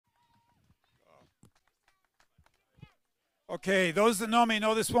Okay, those that know me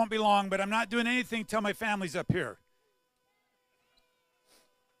know this won't be long, but I'm not doing anything till my family's up here.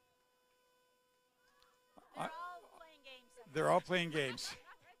 They're all playing games.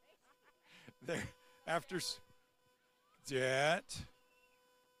 They're after Jet,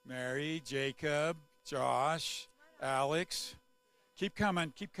 Mary, Jacob, Josh, Alex. Keep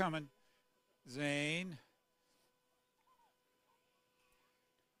coming, keep coming. Zane.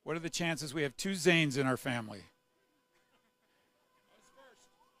 What are the chances we have two Zanes in our family?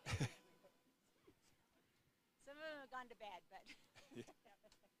 Some of them have gone to bed, but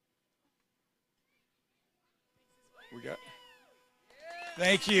we got.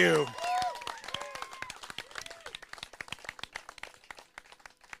 Thank you.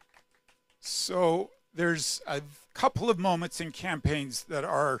 So there's a couple of moments in campaigns that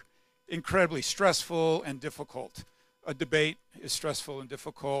are incredibly stressful and difficult. A debate is stressful and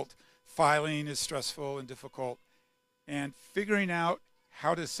difficult. Filing is stressful and difficult. And figuring out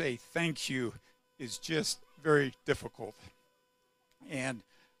how to say thank you is just very difficult. And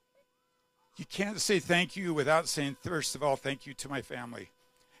you can't say thank you without saying, first of all, thank you to my family.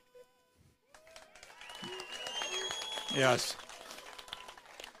 Yes.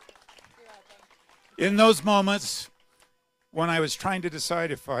 In those moments, when I was trying to decide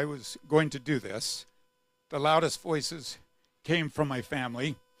if I was going to do this, the loudest voices came from my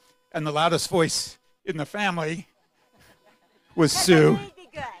family, and the loudest voice in the family was Sue. be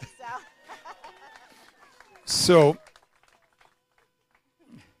good, So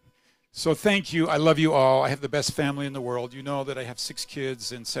thank you. I love you all. I have the best family in the world. You know that I have 6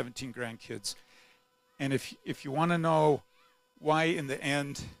 kids and 17 grandkids. And if you want to know why in the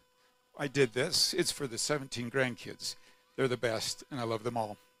end I did this, it's for the 17 grandkids. They're the best, and I love them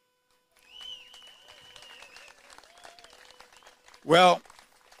all. Well,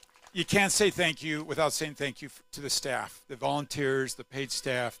 you can't say thank you without saying thank you to the staff, the volunteers, the paid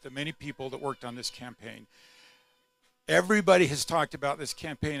staff, the many people that worked on this campaign. Everybody has talked about this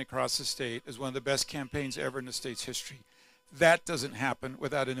campaign across the state as one of the best campaigns ever in the state's history. That doesn't happen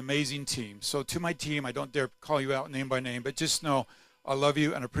without an amazing team. So to my team, I don't dare call you out name by name, but just know I love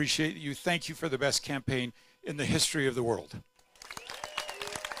you and appreciate you. Thank you for the best campaign in the history of the world.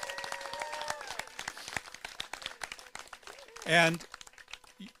 And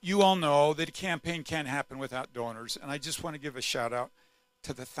you all know that a campaign can't happen without donors. And I just want to give a shout out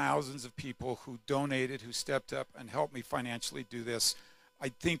to the thousands of people who donated, who stepped up and helped me financially do this. I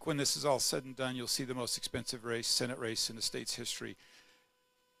think when this is all said and done, you'll see the most expensive race, Senate race in the state's history.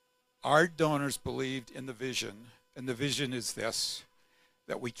 Our donors believed in the vision, and the vision is this,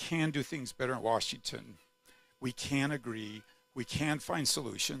 that we can do things better in Washington. We can agree, we can find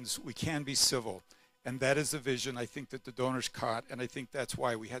solutions, we can be civil. And that is the vision I think that the donors caught, and I think that's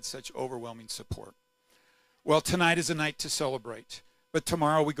why we had such overwhelming support. Well, tonight is a night to celebrate, but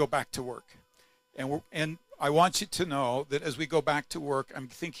tomorrow we go back to work. And I want you to know that as we go back to work, I'm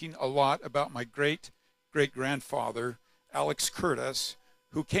thinking a lot about my great-great-grandfather, Alex Curtis,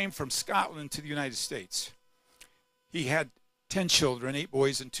 who came from Scotland to the United States. He had 10 children, 8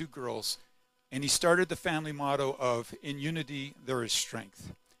 boys and 2 girls, and he started the family motto of, in unity, there is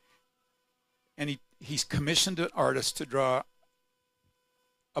strength. And he's commissioned an artist to draw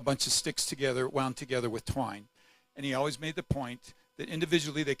a bunch of sticks together, wound together with twine. And he always made the point that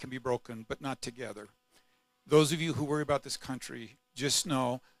individually they can be broken, but not together. Those of you who worry about this country, just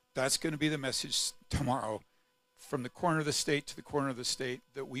know that's going to be the message tomorrow from the corner of the state to the corner of the state,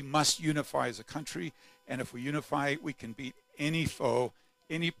 that we must unify as a country. And if we unify, we can beat any foe,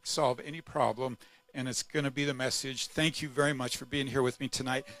 solve any problem. And it's going to be the message. Thank you very much for being here with me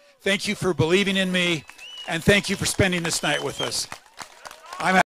tonight. Thank you for believing in me. And thank you for spending this night with us.